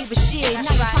she gave a shit. Now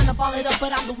you're trying to ball it up,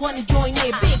 but I'm the one to join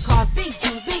in. Big cars, big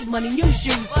jewels, big money, new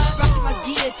shoes. Rocking my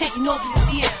gear, taking over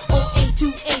this year.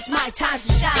 0828's my time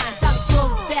to shine. Dollar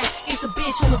Girl is back, it's a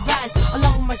bitch on the rise.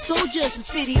 Along with my soldiers from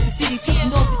city to city,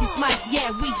 taking over these mics.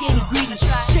 Yeah, we getting greedy,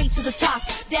 straight to the top.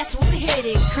 That's what we're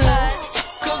headed,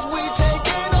 cause we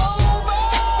taking over.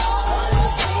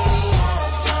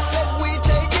 Said we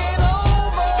taking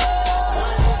over.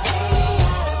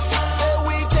 Said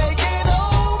we taking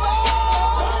over.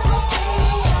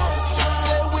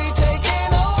 Said we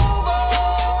taking over.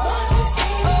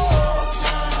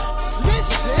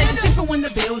 Listen. They simple in the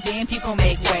building, people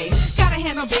make way. Gotta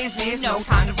handle business, no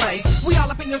time to play. We all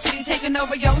up in your city, taking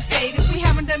over your state. If we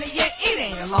haven't done it yet, it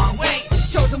ain't a long way.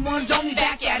 Chosen ones only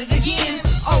back at it again.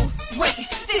 Oh, wait,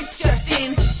 this just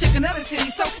in. Took another city,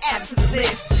 so add it to the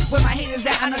list. Where my haters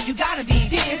at, I know you gotta be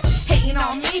pissed. Hating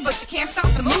on me, but you can't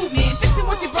stop the movement. Fixing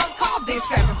what you broke, call this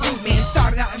scrap improvement.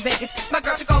 Started out in Vegas, my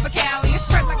girl took over Cali. It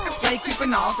spread like the plague,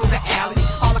 creeping all through the alleys.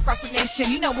 All across the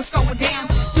nation, you know what's going down.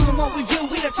 Doing what we do,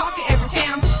 we the talk of every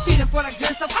town. Feeding for that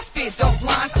good stuff, I spit dope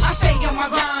lines. I stay on my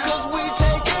grind. Cause we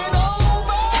taking over.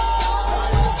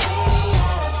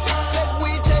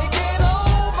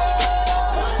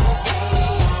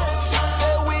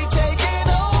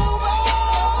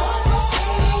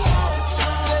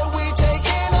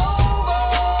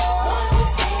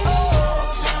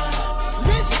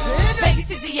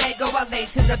 LA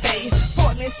to the Bay,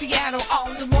 Portland, Seattle,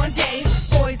 all in one day.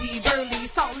 Boise, Burley,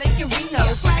 Salt Lake, and Reno,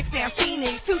 Flagstaff,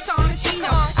 Phoenix, Tucson, and Chino.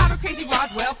 Out of Crazy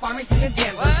Roswell, Farmington, and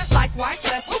Denver. Like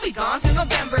Wycliffe, we'll be gone till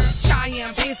November.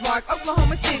 Cheyenne, Bismarck,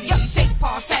 Oklahoma City, St.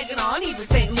 Paul, Saginaw, and even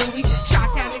St. Louis.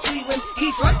 Chi-Town and Cleveland,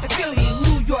 Detroit to Philly,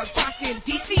 New York, Boston,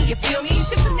 D.C., you feel me?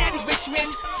 Cincinnati,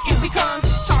 Richmond, here we come.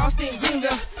 Charleston,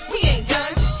 Greenville, we ain't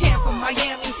done. Tampa,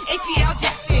 Miami, ATL,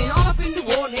 Jackson, all up in New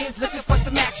Orleans, looking for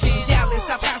some action. Dallas,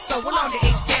 El Paso, we're on to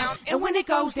H-Town, and when it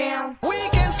goes down, we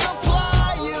can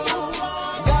supply you.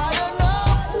 Got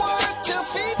enough work to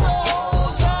feed the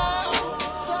whole town.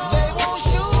 They won't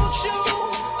shoot you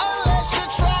unless you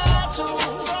try to.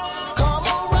 Come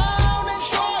around and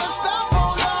try to stop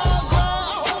on our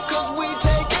ground, cause we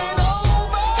taking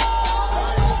over.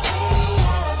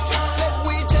 Said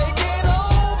we taking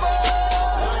over.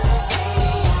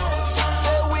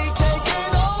 Said we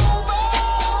taking over.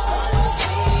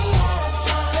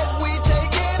 Said we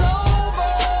taking over.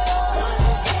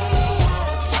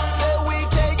 Said we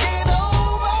taking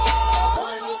over.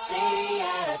 One city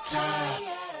at a time.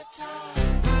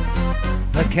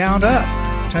 The count up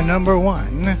to number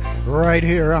 1 right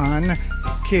here on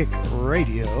Kick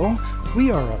Radio.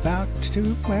 We are about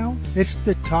to, well, it's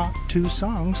the top 2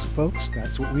 songs, folks.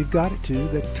 That's what we've got it to,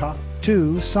 the top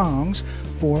 2 songs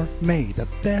for May. The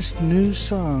best new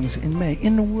songs in May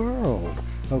in the world,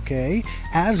 okay?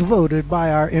 As voted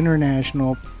by our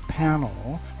international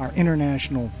panel, our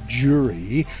international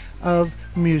jury of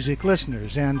music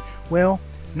listeners. And, well,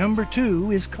 Number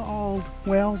 2 is called,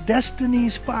 well,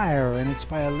 Destiny's Fire, and it's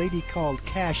by a lady called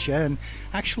Kasia. And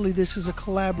actually, this is a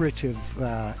collaborative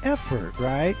effort,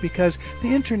 right? Because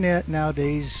the internet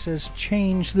nowadays has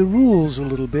changed the rules a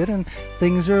little bit, and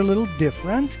things are a little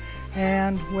different.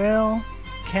 And, well,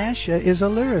 Kasia is a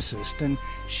lyricist, and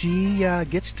she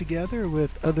gets together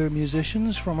with other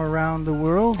musicians from around the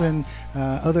world and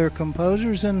other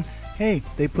composers, and hey,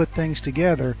 they put things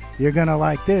together. You're going to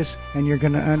like this, and you're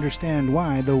going to understand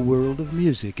why the world of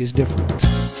music is different.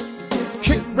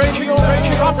 Kick Radio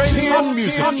Top 10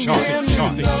 Music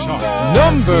Chart.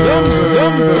 Number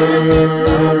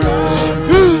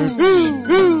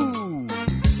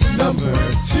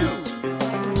 2.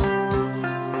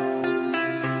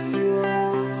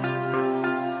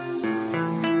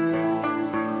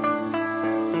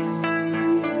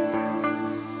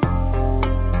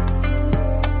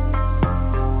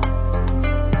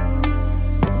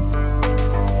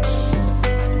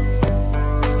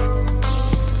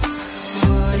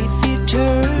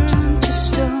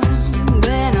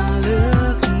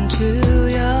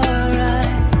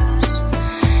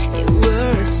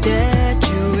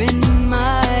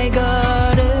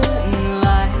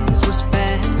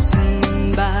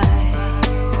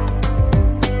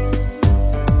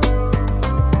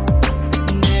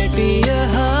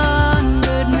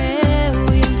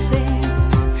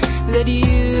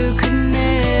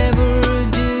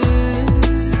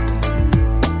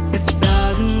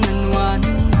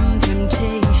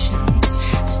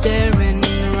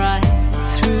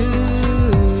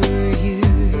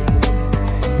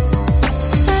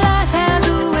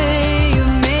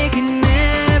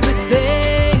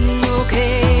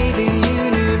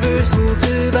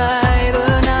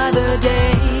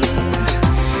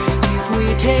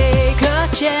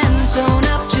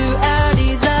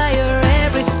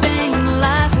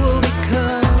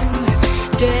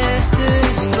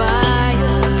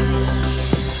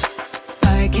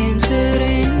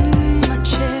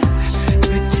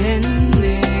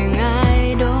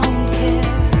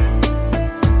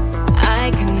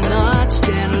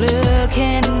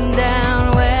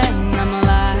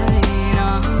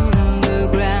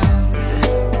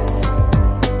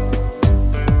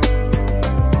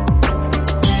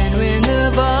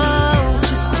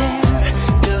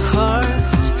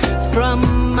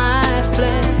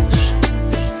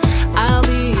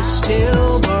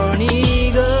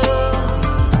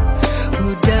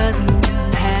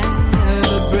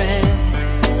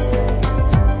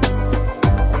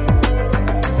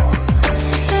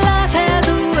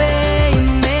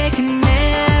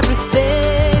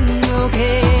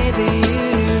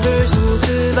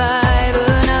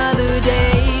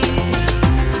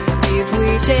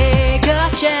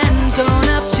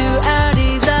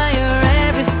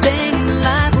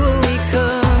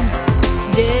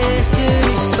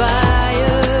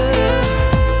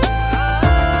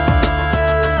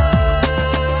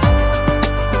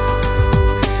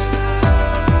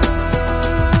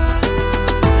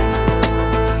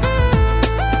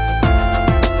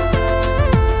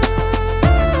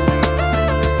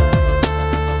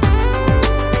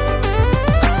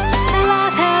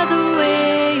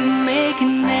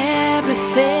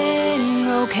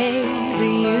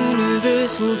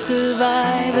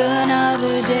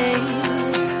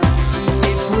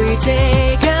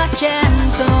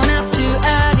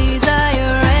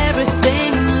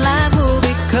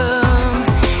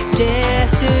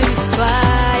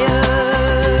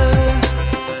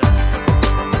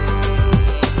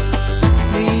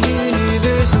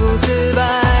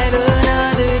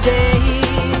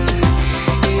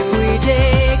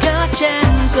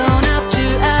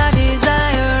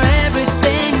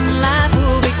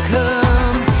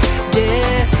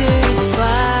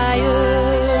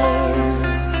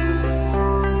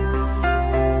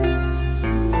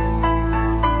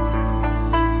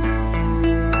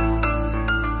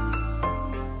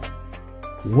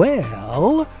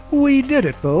 Well, we did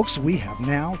it, folks. We have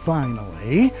now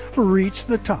finally reached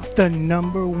the top, the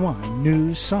number 1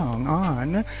 new song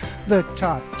on the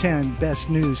top 10 best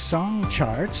new song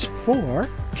charts for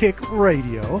Kick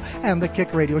Radio and the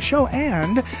Kick Radio Show.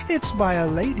 And it's by a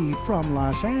lady from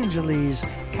Los Angeles,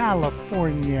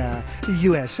 California,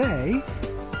 USA,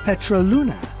 Petra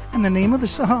Luna. And the name of the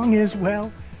song is,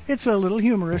 well, it's a little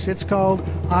humorous. It's called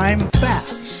I'm Fat,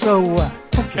 So What?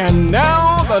 Okay. And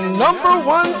now the number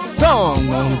 1 song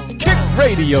on Kick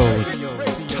Radio's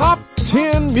Top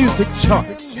 10 Music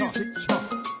Charts.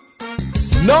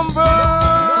 Number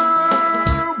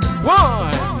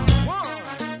 1.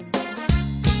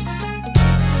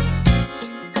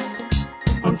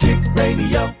 On Kick Radio.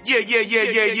 Radio.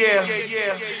 Yeah.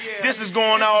 This is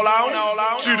going all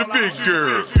out to the big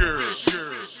girl.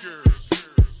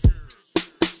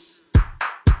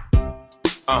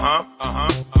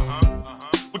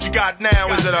 What you got now?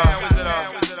 Is it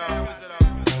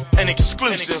an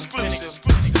exclusive?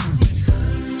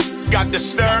 Got the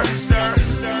stir.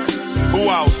 Who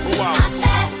out?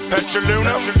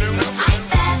 Petroluna.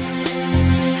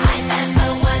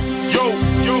 Yo.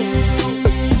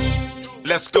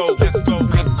 Let's go. My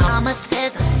mama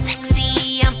says I'm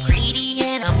sexy, I'm pretty,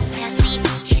 and I'm sassy.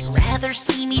 She'd rather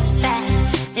see me fat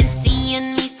than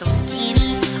seeing me so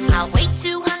skinny. I weigh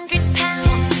 200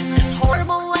 pounds, as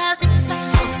horrible as it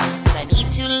sounds, but I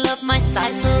need to love my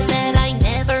size so that I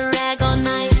never rag on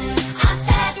nice. I'm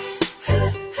fat,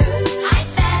 I'm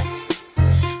fat,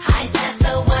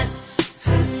 so what?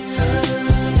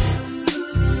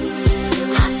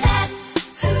 I'm fat,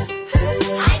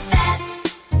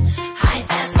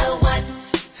 so what?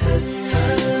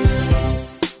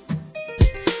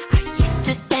 I used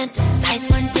to fantasize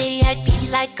one day I'd be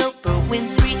like Oprah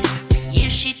Winfrey. For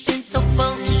years she'd been so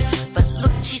bulgy, but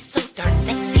look, she's so darn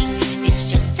sexy. It's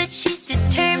just that she's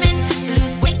determined to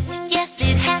lose weight, and yes,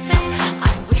 it happened.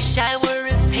 I wish I were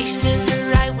as patient as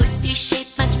her, I would be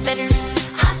shaped much better.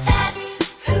 I'm fat,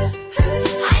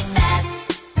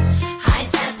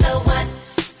 so what?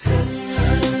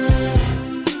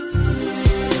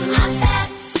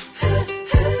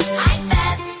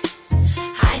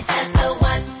 I'm fat, so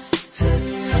what?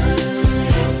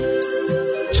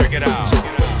 Check it out.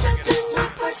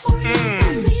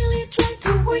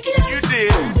 You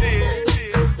did.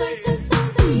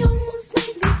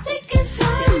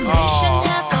 Desperation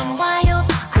has gone wild.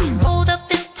 I rolled up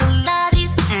in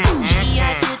Pilates. Gee, I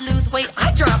did lose weight.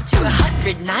 I dropped to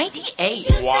 198.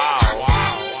 Wow.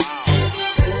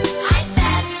 I'm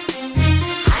fat,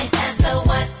 so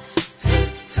what?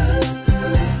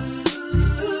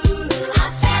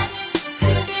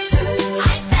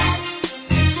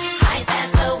 I'm fat,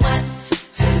 so what?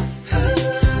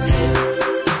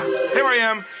 Here I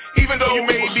am. Even though you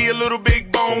may be a little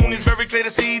big bone, it's very clear to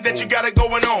see that you got it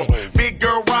going on. Big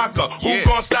girl rocker, who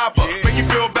gon' stop her? Make you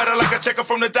feel better like a checker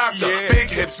from the doctor. Big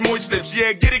hips, moist lips,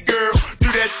 yeah, get it, girl. Do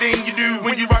that thing you do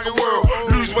when you rock a world.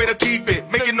 Lose weight or keep it,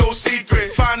 make it no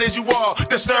secret. Fine as you are,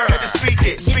 the stir had to speak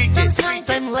it. Sometimes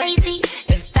I'm lazy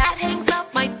and fat hangs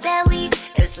up my belly.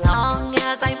 As long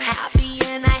as I'm happy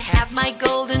and I have my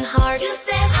golden heart. You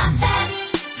said I'm fat.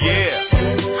 Yeah.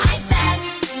 I'm fat.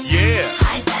 Yeah.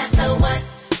 I'm fat, so what?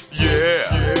 Yeah.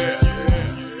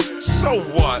 So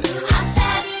what? I'm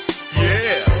fat.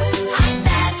 Yeah. I'm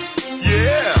fat.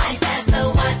 Yeah. I'm fat, so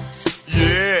what?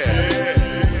 Yeah.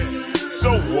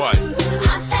 So what?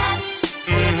 I'm fat.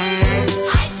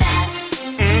 I'm fat.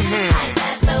 I'm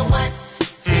fat, so what?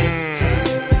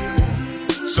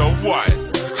 So what?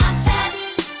 I'm fat.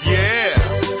 Yeah.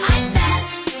 I'm fat.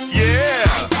 Yeah.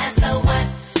 I'm fat, so what?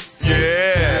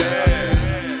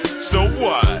 Yeah. So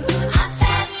what? I'm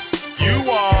fat. You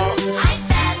are. I'm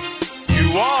fat. You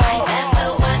are. So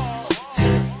what?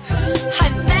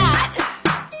 I'm fat.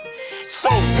 So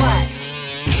what?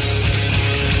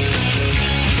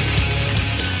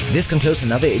 This concludes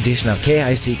another edition of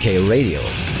KICK Radio.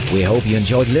 We hope you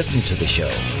enjoyed listening to the show.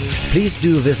 Please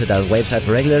do visit our website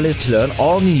regularly to learn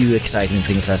all new exciting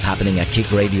things that's happening at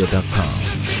kickradio.com.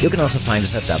 You can also find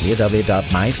us at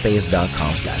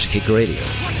www.myspace.com/kickradio.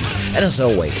 And as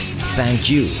always, thank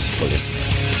you for listening.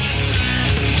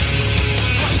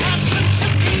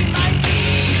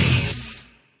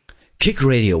 Kick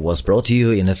Radio was brought to you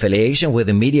in affiliation with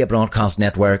the Media Broadcast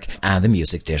Network and the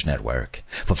Music Dish Network.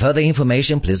 For further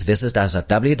information, please visit us at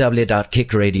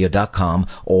www.kickradio.com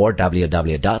or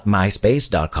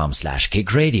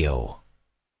www.myspace.com/kickradio.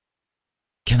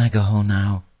 Can I go home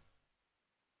now?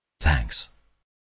 Thanks.